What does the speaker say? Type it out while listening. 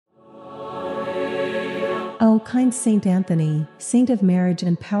O kind Saint Anthony, saint of marriage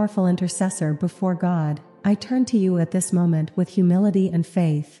and powerful intercessor before God, I turn to you at this moment with humility and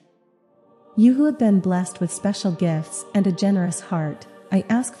faith. You who have been blessed with special gifts and a generous heart, I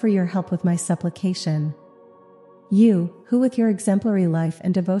ask for your help with my supplication. You, who with your exemplary life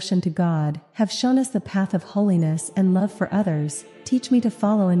and devotion to God, have shown us the path of holiness and love for others, teach me to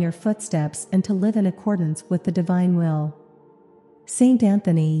follow in your footsteps and to live in accordance with the divine will. Saint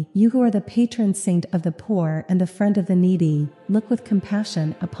Anthony, you who are the patron saint of the poor and the friend of the needy, look with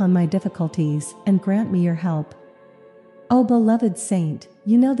compassion upon my difficulties and grant me your help. O beloved saint,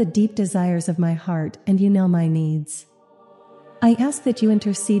 you know the deep desires of my heart and you know my needs. I ask that you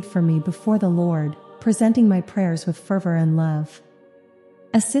intercede for me before the Lord, presenting my prayers with fervor and love.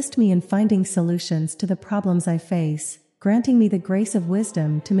 Assist me in finding solutions to the problems I face, granting me the grace of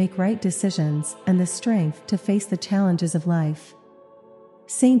wisdom to make right decisions and the strength to face the challenges of life.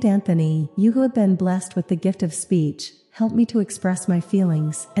 Saint Anthony, you who have been blessed with the gift of speech, help me to express my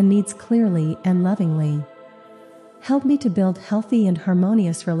feelings and needs clearly and lovingly. Help me to build healthy and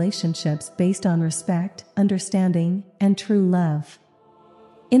harmonious relationships based on respect, understanding, and true love.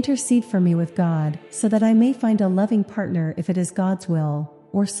 Intercede for me with God, so that I may find a loving partner if it is God's will,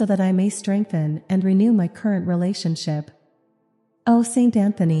 or so that I may strengthen and renew my current relationship. O Saint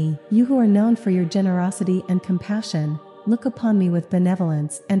Anthony, you who are known for your generosity and compassion, look upon me with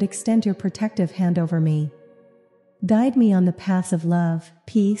benevolence and extend your protective hand over me. Guide me on the paths of love,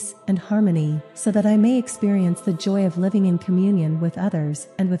 peace, and harmony, so that I may experience the joy of living in communion with others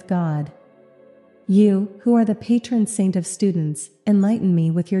and with God. You, who are the patron saint of students, enlighten me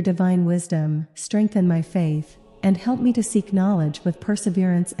with your divine wisdom, strengthen my faith, and help me to seek knowledge with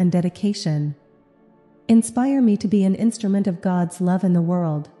perseverance and dedication. Inspire me to be an instrument of God's love in the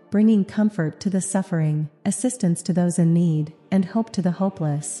world, bringing comfort to the suffering, assistance to those in need, and hope to the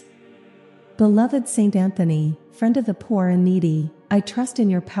hopeless. Beloved Saint Anthony, friend of the poor and needy, I trust in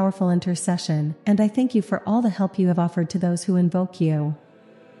your powerful intercession, and I thank you for all the help you have offered to those who invoke you.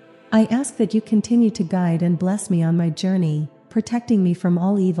 I ask that you continue to guide and bless me on my journey, protecting me from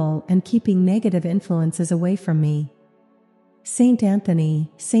all evil and keeping negative influences away from me. Saint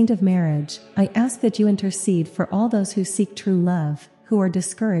Anthony, saint of marriage, I ask that you intercede for all those who seek true love, who are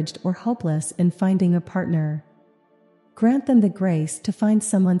discouraged or hopeless in finding a partner. Grant them the grace to find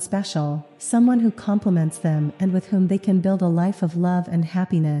someone special, someone who complements them and with whom they can build a life of love and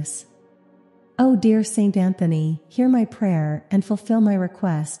happiness. O dear Saint Anthony, hear my prayer and fulfill my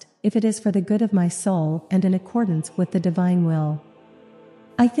request, if it is for the good of my soul and in accordance with the divine will.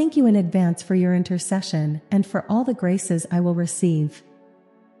 I thank you in advance for your intercession and for all the graces I will receive.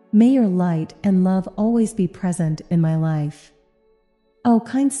 May your light and love always be present in my life. O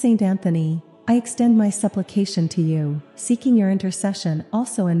kind Saint Anthony, I extend my supplication to you, seeking your intercession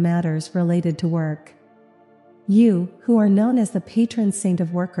also in matters related to work. You, who are known as the patron saint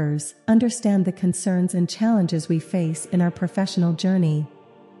of workers, understand the concerns and challenges we face in our professional journey.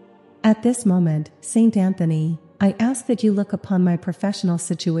 At this moment, Saint Anthony, I ask that you look upon my professional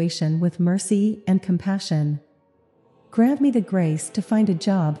situation with mercy and compassion. Grant me the grace to find a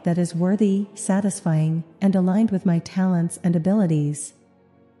job that is worthy, satisfying, and aligned with my talents and abilities.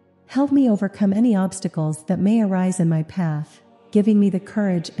 Help me overcome any obstacles that may arise in my path, giving me the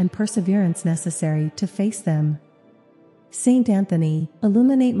courage and perseverance necessary to face them. Saint Anthony,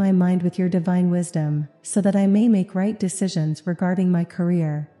 illuminate my mind with your divine wisdom, so that I may make right decisions regarding my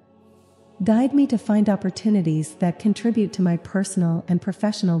career. Guide me to find opportunities that contribute to my personal and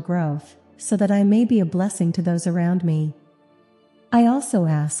professional growth, so that I may be a blessing to those around me. I also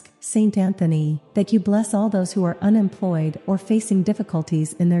ask, Saint Anthony, that you bless all those who are unemployed or facing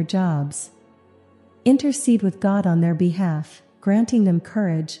difficulties in their jobs. Intercede with God on their behalf, granting them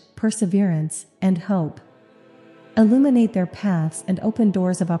courage, perseverance, and hope. Illuminate their paths and open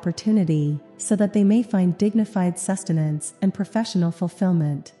doors of opportunity, so that they may find dignified sustenance and professional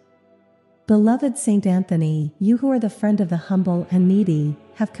fulfillment. Beloved Saint Anthony, you who are the friend of the humble and needy,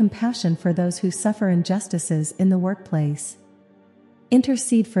 have compassion for those who suffer injustices in the workplace.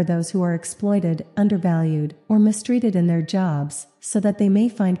 Intercede for those who are exploited, undervalued, or mistreated in their jobs, so that they may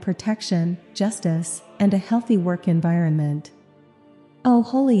find protection, justice, and a healthy work environment. O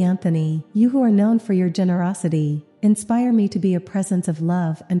Holy Anthony, you who are known for your generosity, inspire me to be a presence of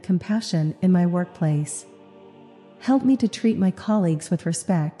love and compassion in my workplace. Help me to treat my colleagues with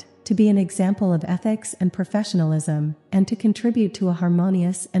respect, to be an example of ethics and professionalism, and to contribute to a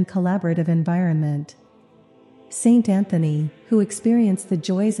harmonious and collaborative environment. Saint Anthony, who experienced the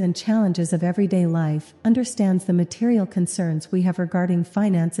joys and challenges of everyday life, understands the material concerns we have regarding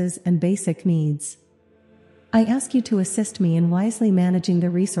finances and basic needs. I ask you to assist me in wisely managing the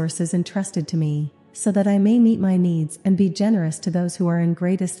resources entrusted to me, so that I may meet my needs and be generous to those who are in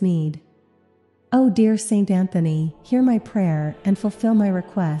greatest need. O dear Saint Anthony, hear my prayer and fulfill my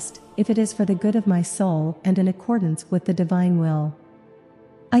request, if it is for the good of my soul and in accordance with the divine will.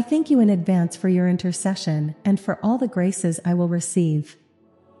 I thank you in advance for your intercession and for all the graces I will receive.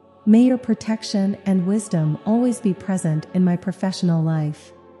 May your protection and wisdom always be present in my professional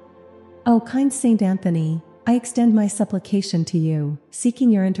life. O kind Saint Anthony, I extend my supplication to you, seeking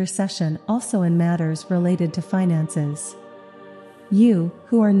your intercession also in matters related to finances. You,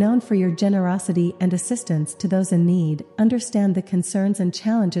 who are known for your generosity and assistance to those in need, understand the concerns and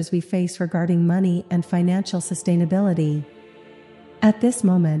challenges we face regarding money and financial sustainability. At this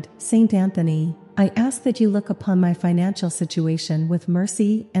moment, Saint Anthony, I ask that you look upon my financial situation with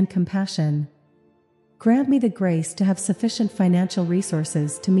mercy and compassion. Grant me the grace to have sufficient financial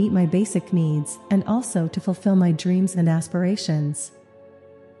resources to meet my basic needs and also to fulfill my dreams and aspirations.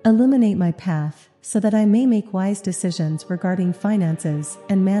 Illuminate my path, so that I may make wise decisions regarding finances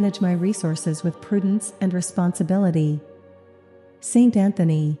and manage my resources with prudence and responsibility. Saint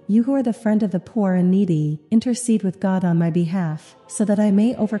Anthony, you who are the friend of the poor and needy, intercede with God on my behalf, so that I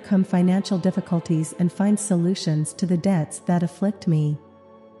may overcome financial difficulties and find solutions to the debts that afflict me.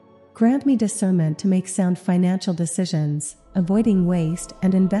 Grant me discernment to make sound financial decisions, avoiding waste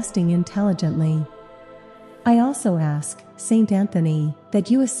and investing intelligently. I also ask, Saint Anthony, that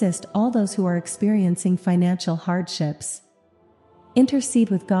you assist all those who are experiencing financial hardships. Intercede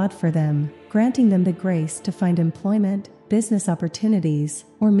with God for them, granting them the grace to find employment, business opportunities,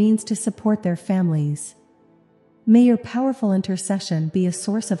 or means to support their families. May your powerful intercession be a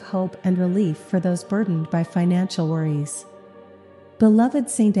source of hope and relief for those burdened by financial worries. Beloved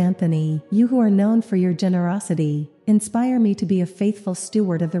Saint Anthony, you who are known for your generosity, inspire me to be a faithful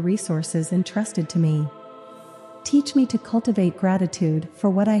steward of the resources entrusted to me. Teach me to cultivate gratitude for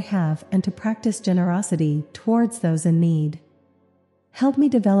what I have and to practice generosity towards those in need. Help me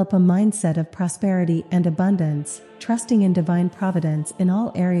develop a mindset of prosperity and abundance, trusting in divine providence in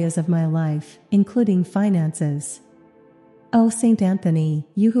all areas of my life, including finances. O Saint Anthony,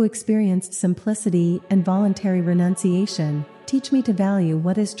 you who experienced simplicity and voluntary renunciation, teach me to value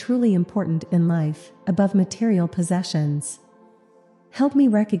what is truly important in life, above material possessions. Help me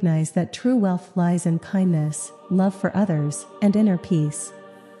recognize that true wealth lies in kindness, love for others, and inner peace.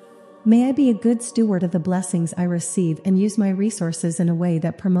 May I be a good steward of the blessings I receive and use my resources in a way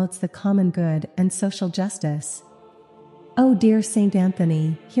that promotes the common good and social justice. O dear Saint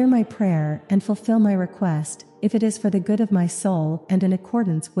Anthony, hear my prayer and fulfill my request, if it is for the good of my soul and in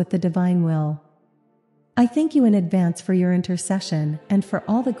accordance with the divine will. I thank you in advance for your intercession and for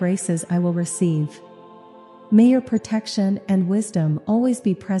all the graces I will receive. May your protection and wisdom always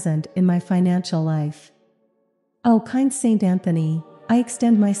be present in my financial life. O kind Saint Anthony, I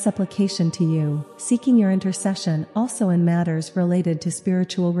extend my supplication to you, seeking your intercession also in matters related to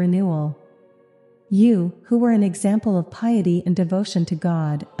spiritual renewal. You, who were an example of piety and devotion to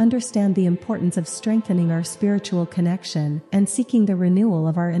God, understand the importance of strengthening our spiritual connection and seeking the renewal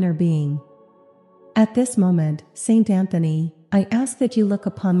of our inner being. At this moment, Saint Anthony, I ask that you look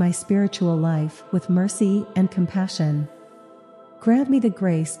upon my spiritual life with mercy and compassion. Grant me the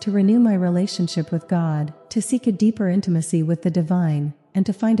grace to renew my relationship with God, to seek a deeper intimacy with the divine, and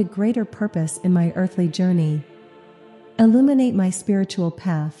to find a greater purpose in my earthly journey. Illuminate my spiritual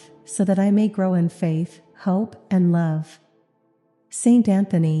path, so that I may grow in faith, hope, and love. Saint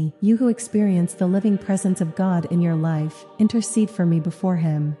Anthony, you who experience the living presence of God in your life, intercede for me before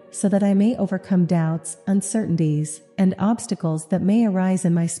Him, so that I may overcome doubts, uncertainties, and obstacles that may arise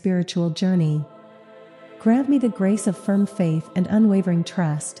in my spiritual journey. Grant me the grace of firm faith and unwavering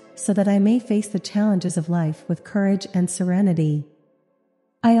trust, so that I may face the challenges of life with courage and serenity.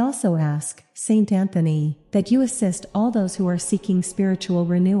 I also ask, Saint Anthony, that you assist all those who are seeking spiritual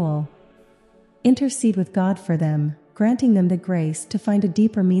renewal. Intercede with God for them, granting them the grace to find a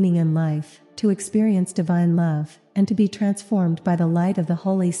deeper meaning in life, to experience divine love, and to be transformed by the light of the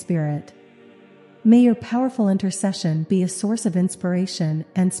Holy Spirit. May your powerful intercession be a source of inspiration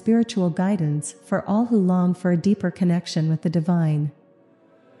and spiritual guidance for all who long for a deeper connection with the divine.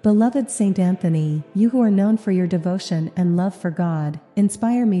 Beloved Saint Anthony, you who are known for your devotion and love for God,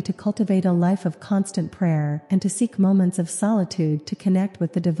 inspire me to cultivate a life of constant prayer and to seek moments of solitude to connect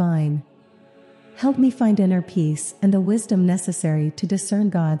with the divine. Help me find inner peace and the wisdom necessary to discern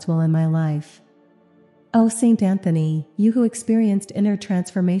God's will in my life. O Saint Anthony, you who experienced inner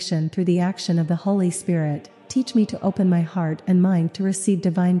transformation through the action of the Holy Spirit, teach me to open my heart and mind to receive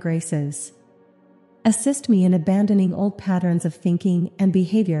divine graces. Assist me in abandoning old patterns of thinking and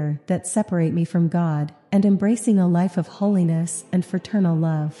behavior that separate me from God, and embracing a life of holiness and fraternal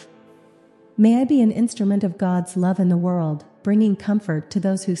love. May I be an instrument of God's love in the world, bringing comfort to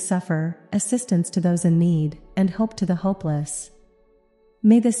those who suffer, assistance to those in need, and hope to the hopeless.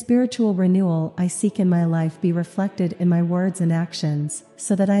 May the spiritual renewal I seek in my life be reflected in my words and actions,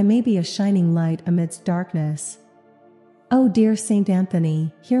 so that I may be a shining light amidst darkness. O dear Saint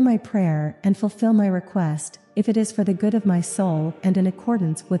Anthony, hear my prayer and fulfill my request, if it is for the good of my soul and in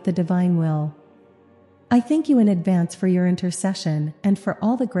accordance with the divine will. I thank you in advance for your intercession and for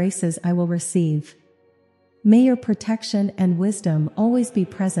all the graces I will receive. May your protection and wisdom always be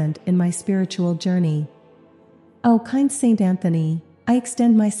present in my spiritual journey. O kind Saint Anthony, I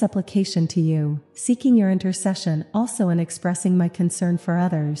extend my supplication to you, seeking your intercession also in expressing my concern for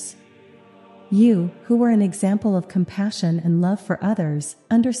others. You, who were an example of compassion and love for others,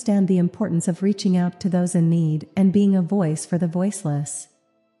 understand the importance of reaching out to those in need and being a voice for the voiceless.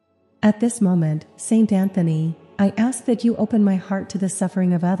 At this moment, Saint Anthony, I ask that you open my heart to the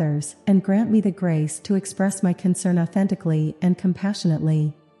suffering of others and grant me the grace to express my concern authentically and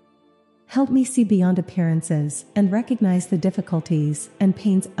compassionately. Help me see beyond appearances and recognize the difficulties and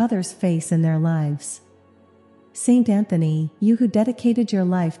pains others face in their lives. Saint Anthony, you who dedicated your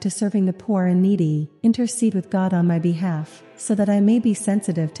life to serving the poor and needy, intercede with God on my behalf, so that I may be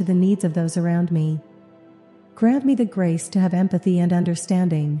sensitive to the needs of those around me. Grant me the grace to have empathy and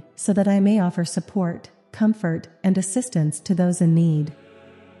understanding, so that I may offer support, comfort, and assistance to those in need.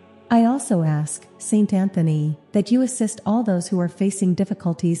 I also ask, Saint Anthony, that you assist all those who are facing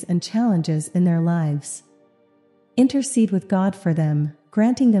difficulties and challenges in their lives. Intercede with God for them,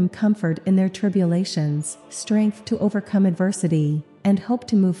 granting them comfort in their tribulations, strength to overcome adversity, and hope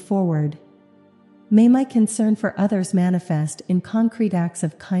to move forward. May my concern for others manifest in concrete acts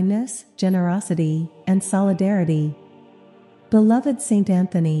of kindness, generosity, and solidarity. Beloved Saint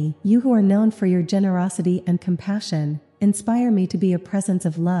Anthony, you who are known for your generosity and compassion, inspire me to be a presence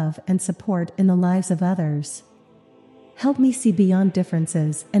of love and support in the lives of others. Help me see beyond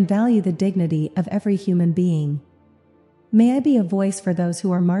differences and value the dignity of every human being. May I be a voice for those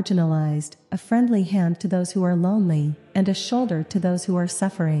who are marginalized, a friendly hand to those who are lonely, and a shoulder to those who are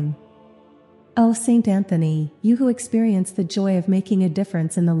suffering. O Saint Anthony, you who experience the joy of making a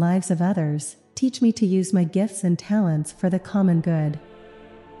difference in the lives of others, teach me to use my gifts and talents for the common good.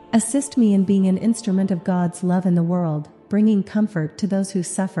 Assist me in being an instrument of God's love in the world, bringing comfort to those who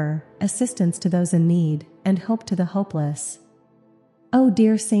suffer, assistance to those in need, and hope to the hopeless. O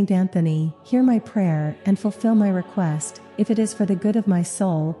dear Saint Anthony, hear my prayer and fulfill my request, if it is for the good of my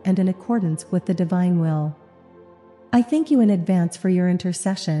soul and in accordance with the divine will. I thank you in advance for your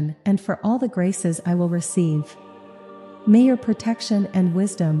intercession and for all the graces I will receive. May your protection and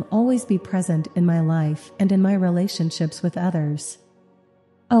wisdom always be present in my life and in my relationships with others.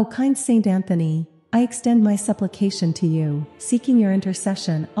 O kind Saint Anthony, I extend my supplication to you, seeking your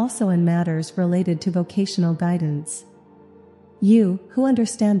intercession also in matters related to vocational guidance. You, who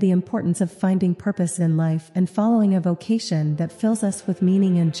understand the importance of finding purpose in life and following a vocation that fills us with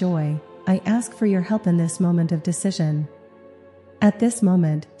meaning and joy, I ask for your help in this moment of decision. At this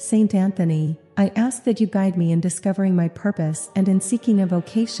moment, Saint Anthony, I ask that you guide me in discovering my purpose and in seeking a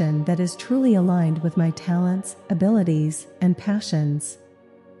vocation that is truly aligned with my talents, abilities, and passions.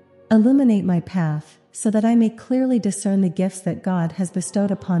 Illuminate my path, so that I may clearly discern the gifts that God has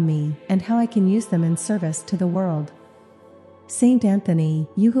bestowed upon me and how I can use them in service to the world. Saint Anthony,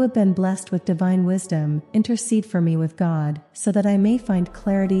 you who have been blessed with divine wisdom, intercede for me with God, so that I may find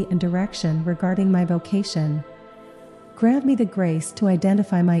clarity and direction regarding my vocation. Grant me the grace to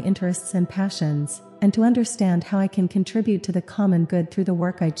identify my interests and passions, and to understand how I can contribute to the common good through the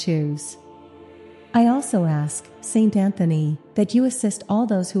work I choose. I also ask, Saint Anthony, that you assist all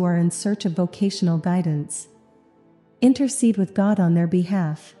those who are in search of vocational guidance. Intercede with God on their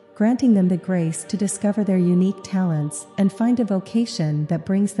behalf, granting them the grace to discover their unique talents and find a vocation that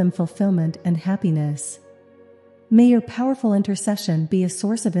brings them fulfillment and happiness. May your powerful intercession be a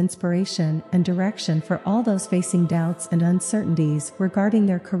source of inspiration and direction for all those facing doubts and uncertainties regarding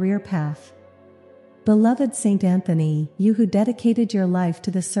their career path. Beloved Saint Anthony, you who dedicated your life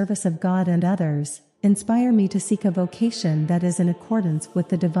to the service of God and others, inspire me to seek a vocation that is in accordance with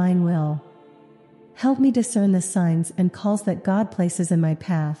the divine will. Help me discern the signs and calls that God places in my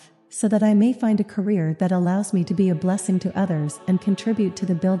path, so that I may find a career that allows me to be a blessing to others and contribute to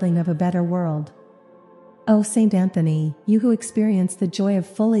the building of a better world. O Saint Anthony, you who experience the joy of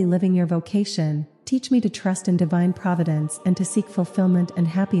fully living your vocation, teach me to trust in divine providence and to seek fulfillment and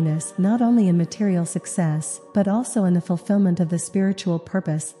happiness not only in material success, but also in the fulfillment of the spiritual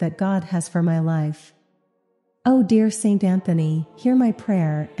purpose that God has for my life. O dear Saint Anthony, hear my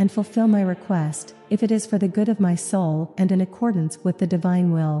prayer and fulfill my request, if it is for the good of my soul and in accordance with the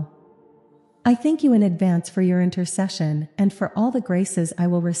divine will. I thank you in advance for your intercession and for all the graces I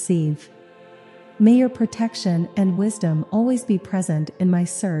will receive. May your protection and wisdom always be present in my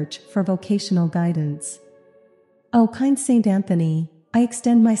search for vocational guidance. O kind Saint Anthony, I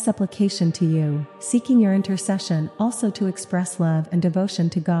extend my supplication to you, seeking your intercession also to express love and devotion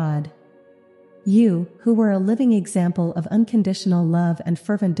to God. You, who were a living example of unconditional love and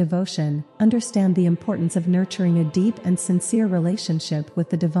fervent devotion, understand the importance of nurturing a deep and sincere relationship with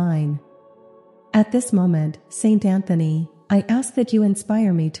the divine. At this moment, Saint Anthony, I ask that you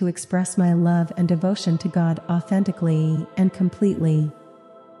inspire me to express my love and devotion to God authentically and completely.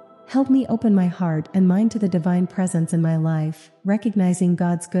 Help me open my heart and mind to the divine presence in my life, recognizing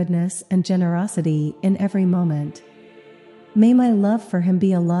God's goodness and generosity in every moment. May my love for Him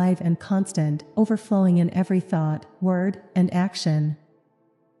be alive and constant, overflowing in every thought, word, and action.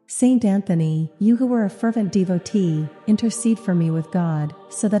 Saint Anthony, you who were a fervent devotee, intercede for me with God,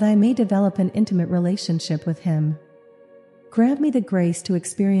 so that I may develop an intimate relationship with Him. Grant me the grace to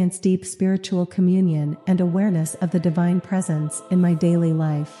experience deep spiritual communion and awareness of the divine presence in my daily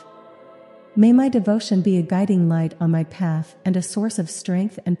life. May my devotion be a guiding light on my path and a source of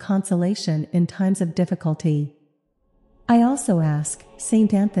strength and consolation in times of difficulty. I also ask,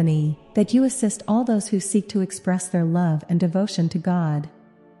 Saint Anthony, that you assist all those who seek to express their love and devotion to God.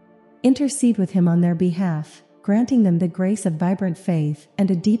 Intercede with Him on their behalf, granting them the grace of vibrant faith and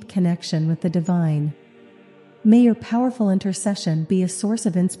a deep connection with the divine. May your powerful intercession be a source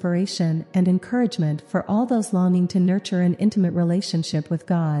of inspiration and encouragement for all those longing to nurture an intimate relationship with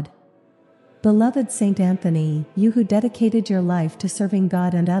God. Beloved Saint Anthony, you who dedicated your life to serving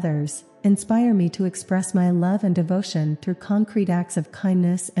God and others, inspire me to express my love and devotion through concrete acts of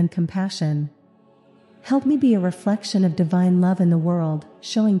kindness and compassion. Help me be a reflection of divine love in the world,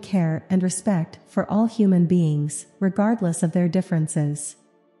 showing care and respect for all human beings, regardless of their differences.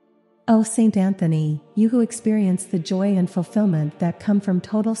 O Saint Anthony, you who experience the joy and fulfillment that come from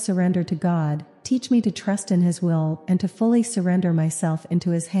total surrender to God, teach me to trust in His will and to fully surrender myself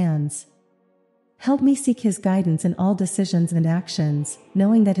into His hands. Help me seek His guidance in all decisions and actions,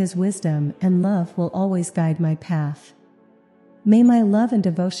 knowing that His wisdom and love will always guide my path. May my love and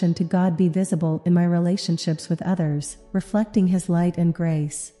devotion to God be visible in my relationships with others, reflecting His light and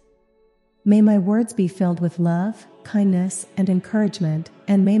grace. May my words be filled with love, kindness, and encouragement,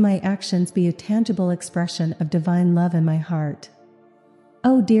 and may my actions be a tangible expression of divine love in my heart.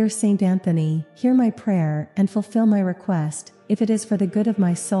 O dear Saint Anthony, hear my prayer and fulfill my request, if it is for the good of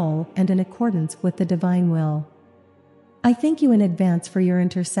my soul and in accordance with the divine will. I thank you in advance for your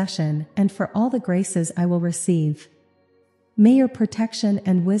intercession and for all the graces I will receive. May your protection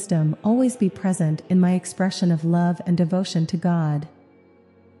and wisdom always be present in my expression of love and devotion to God.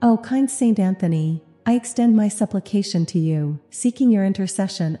 O kind Saint Anthony, I extend my supplication to you, seeking your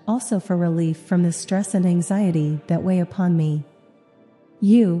intercession also for relief from the stress and anxiety that weigh upon me.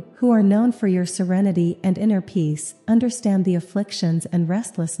 You, who are known for your serenity and inner peace, understand the afflictions and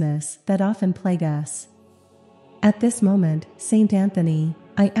restlessness that often plague us. At this moment, Saint Anthony,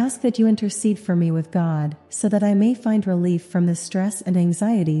 I ask that you intercede for me with God, so that I may find relief from the stress and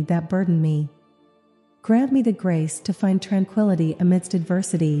anxiety that burden me. Grant me the grace to find tranquility amidst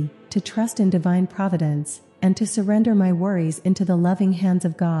adversity, to trust in divine providence, and to surrender my worries into the loving hands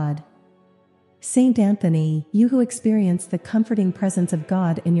of God. Saint Anthony, you who experience the comforting presence of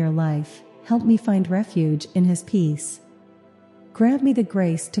God in your life, help me find refuge in His peace. Grant me the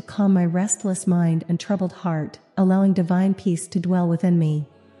grace to calm my restless mind and troubled heart, allowing divine peace to dwell within me.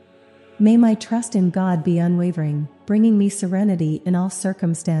 May my trust in God be unwavering, bringing me serenity in all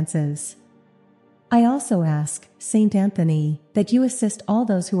circumstances. I also ask, Saint Anthony, that you assist all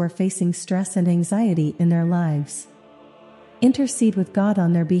those who are facing stress and anxiety in their lives. Intercede with God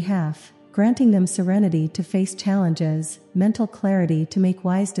on their behalf, granting them serenity to face challenges, mental clarity to make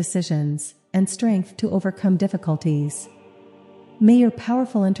wise decisions, and strength to overcome difficulties. May your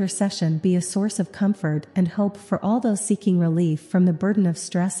powerful intercession be a source of comfort and hope for all those seeking relief from the burden of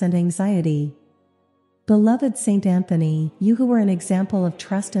stress and anxiety. Beloved Saint Anthony, you who were an example of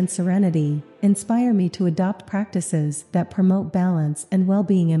trust and serenity, inspire me to adopt practices that promote balance and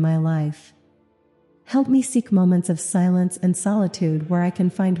well-being in my life. Help me seek moments of silence and solitude where I can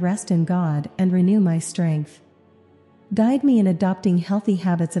find rest in God and renew my strength. Guide me in adopting healthy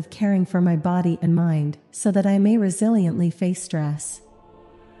habits of caring for my body and mind, so that I may resiliently face stress.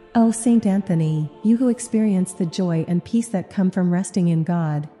 O Saint Anthony, you who experience the joy and peace that come from resting in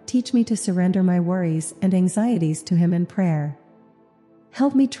God, teach me to surrender my worries and anxieties to Him in prayer.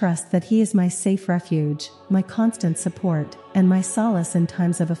 Help me trust that He is my safe refuge, my constant support, and my solace in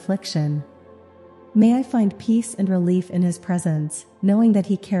times of affliction. May I find peace and relief in His presence, knowing that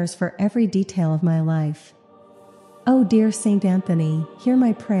He cares for every detail of my life. O dear Saint Anthony, hear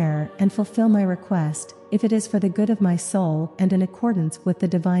my prayer and fulfill my request, if it is for the good of my soul and in accordance with the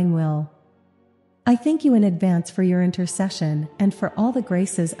divine will. I thank you in advance for your intercession and for all the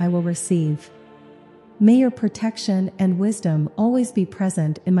graces I will receive. May your protection and wisdom always be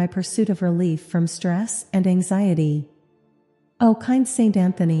present in my pursuit of relief from stress and anxiety. O kind Saint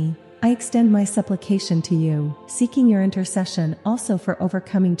Anthony, I extend my supplication to you, seeking your intercession also for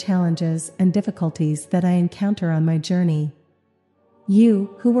overcoming challenges and difficulties that I encounter on my journey.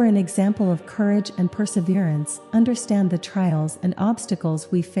 You, who were an example of courage and perseverance, understand the trials and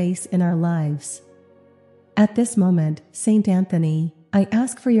obstacles we face in our lives. At this moment, Saint Anthony, I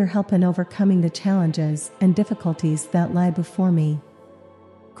ask for your help in overcoming the challenges and difficulties that lie before me.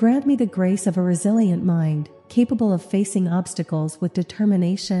 Grant me the grace of a resilient mind, capable of facing obstacles with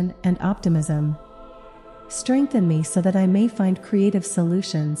determination and optimism. Strengthen me so that I may find creative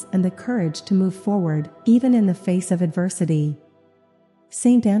solutions and the courage to move forward, even in the face of adversity.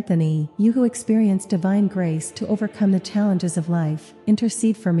 Saint Anthony, you who experience divine grace to overcome the challenges of life,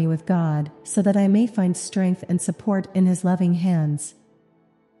 intercede for me with God, so that I may find strength and support in His loving hands.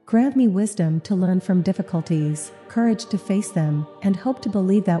 Grant me wisdom to learn from difficulties, courage to face them, and hope to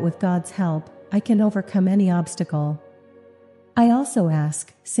believe that with God's help, I can overcome any obstacle. I also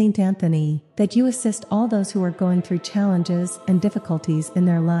ask, Saint Anthony, that you assist all those who are going through challenges and difficulties in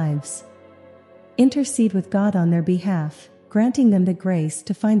their lives. Intercede with God on their behalf, granting them the grace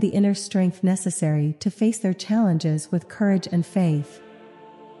to find the inner strength necessary to face their challenges with courage and faith.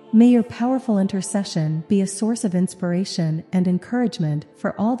 May your powerful intercession be a source of inspiration and encouragement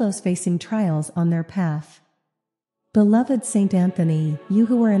for all those facing trials on their path. Beloved Saint Anthony, you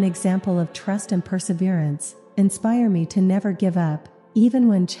who are an example of trust and perseverance, inspire me to never give up, even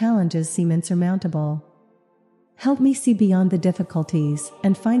when challenges seem insurmountable. Help me see beyond the difficulties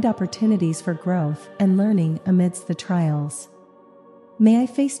and find opportunities for growth and learning amidst the trials. May I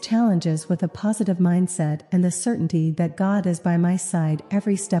face challenges with a positive mindset and the certainty that God is by my side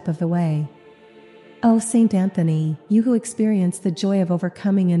every step of the way. O Saint Anthony, you who experience the joy of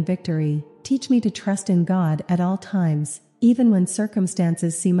overcoming and victory, teach me to trust in God at all times, even when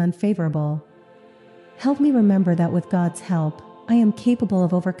circumstances seem unfavorable. Help me remember that with God's help, I am capable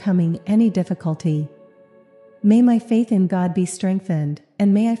of overcoming any difficulty. May my faith in God be strengthened,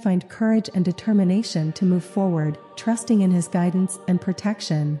 and may I find courage and determination to move forward, trusting in His guidance and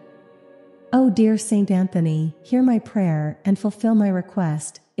protection. O dear Saint Anthony, hear my prayer and fulfill my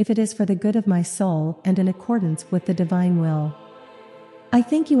request, if it is for the good of my soul and in accordance with the divine will. I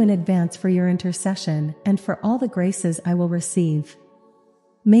thank you in advance for your intercession and for all the graces I will receive.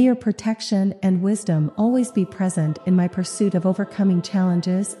 May your protection and wisdom always be present in my pursuit of overcoming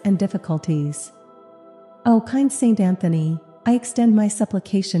challenges and difficulties. O kind Saint Anthony, I extend my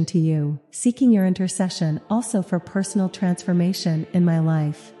supplication to you, seeking your intercession also for personal transformation in my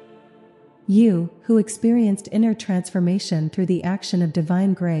life. You, who experienced inner transformation through the action of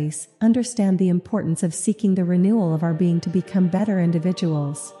divine grace, understand the importance of seeking the renewal of our being to become better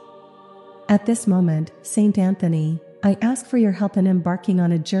individuals. At this moment, Saint Anthony, I ask for your help in embarking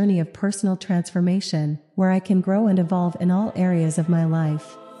on a journey of personal transformation, where I can grow and evolve in all areas of my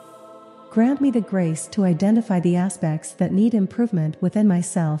life. Grant me the grace to identify the aspects that need improvement within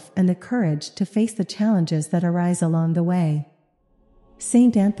myself and the courage to face the challenges that arise along the way.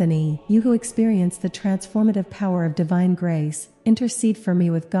 Saint Anthony, you who experience the transformative power of divine grace, intercede for me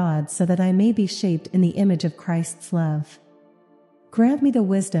with God so that I may be shaped in the image of Christ's love. Grant me the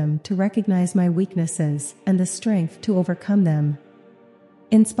wisdom to recognize my weaknesses and the strength to overcome them.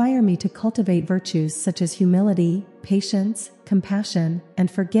 Inspire me to cultivate virtues such as humility, patience, compassion,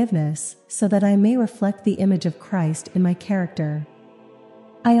 and forgiveness, so that I may reflect the image of Christ in my character.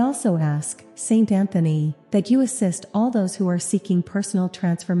 I also ask, Saint Anthony, that you assist all those who are seeking personal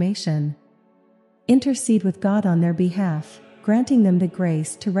transformation. Intercede with God on their behalf, granting them the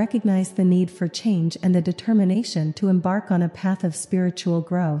grace to recognize the need for change and the determination to embark on a path of spiritual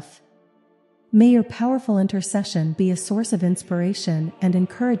growth. May your powerful intercession be a source of inspiration and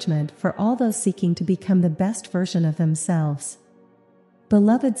encouragement for all those seeking to become the best version of themselves.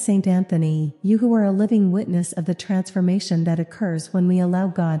 Beloved Saint Anthony, you who are a living witness of the transformation that occurs when we allow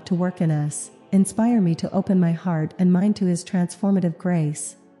God to work in us, inspire me to open my heart and mind to His transformative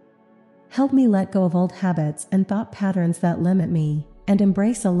grace. Help me let go of old habits and thought patterns that limit me, and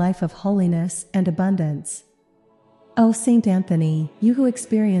embrace a life of holiness and abundance. O Saint Anthony, you who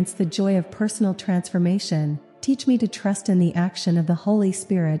experience the joy of personal transformation, teach me to trust in the action of the Holy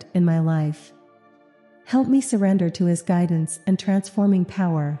Spirit in my life. Help me surrender to His guidance and transforming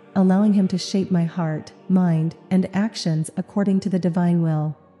power, allowing Him to shape my heart, mind, and actions according to the divine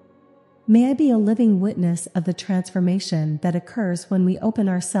will. May I be a living witness of the transformation that occurs when we open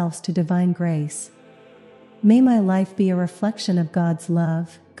ourselves to divine grace. May my life be a reflection of God's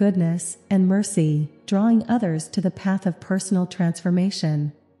love, goodness, and mercy, drawing others to the path of personal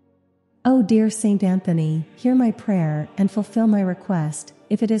transformation. O dear Saint Anthony, hear my prayer and fulfill my request,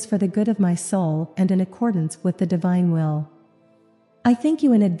 if it is for the good of my soul and in accordance with the divine will. I thank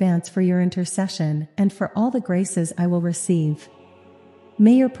you in advance for your intercession and for all the graces I will receive.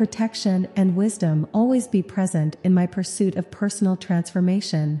 May your protection and wisdom always be present in my pursuit of personal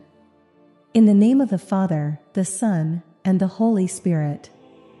transformation. In the name of the Father, the Son, and the Holy Spirit.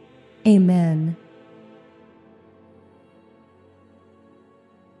 Amen.